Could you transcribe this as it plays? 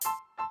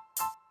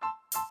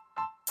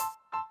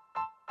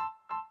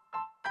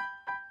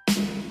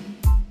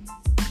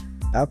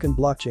How can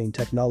blockchain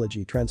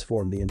technology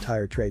transform the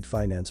entire trade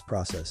finance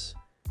process?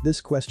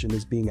 This question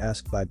is being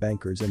asked by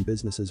bankers and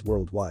businesses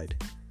worldwide.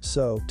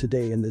 So,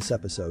 today in this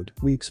episode,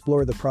 we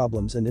explore the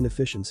problems and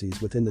inefficiencies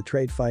within the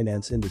trade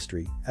finance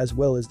industry, as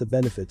well as the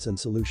benefits and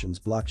solutions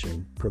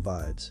blockchain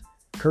provides.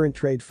 Current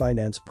trade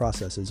finance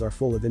processes are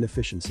full of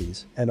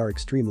inefficiencies and are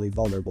extremely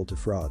vulnerable to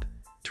fraud.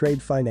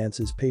 Trade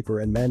finance's paper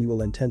and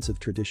manual-intensive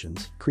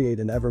traditions create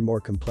an ever more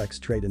complex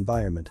trade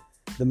environment.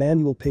 The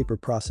manual paper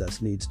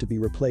process needs to be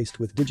replaced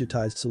with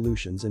digitized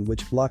solutions in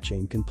which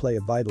blockchain can play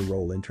a vital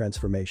role in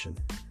transformation.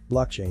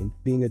 Blockchain,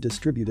 being a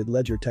distributed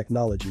ledger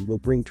technology, will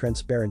bring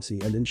transparency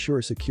and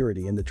ensure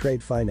security in the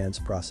trade finance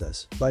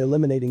process by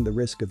eliminating the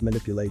risk of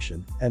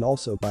manipulation and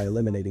also by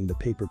eliminating the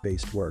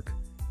paper-based work.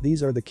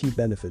 These are the key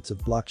benefits of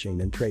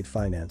blockchain and trade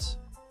finance.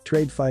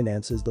 Trade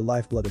finance is the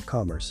lifeblood of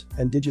commerce,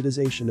 and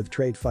digitization of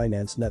trade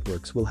finance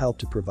networks will help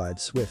to provide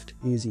swift,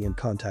 easy and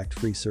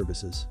contact-free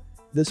services.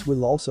 This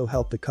will also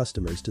help the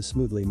customers to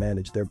smoothly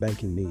manage their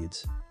banking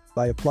needs.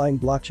 By applying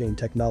blockchain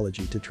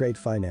technology to trade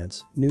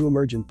finance, new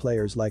emergent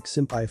players like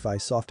Simplify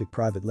Softic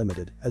Private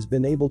Limited has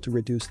been able to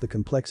reduce the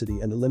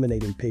complexity and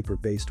eliminating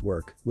paper-based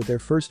work with their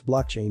first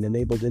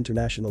blockchain-enabled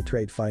international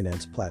trade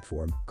finance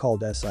platform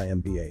called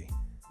SIMBA.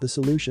 The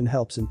solution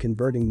helps in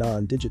converting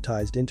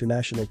non-digitized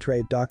international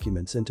trade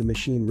documents into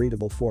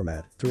machine-readable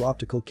format through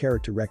optical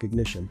character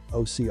recognition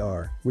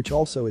 (OCR), which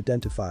also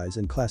identifies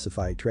and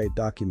classifies trade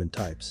document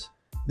types.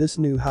 This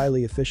new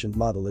highly efficient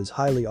model is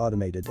highly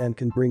automated and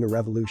can bring a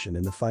revolution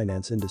in the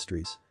finance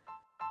industries.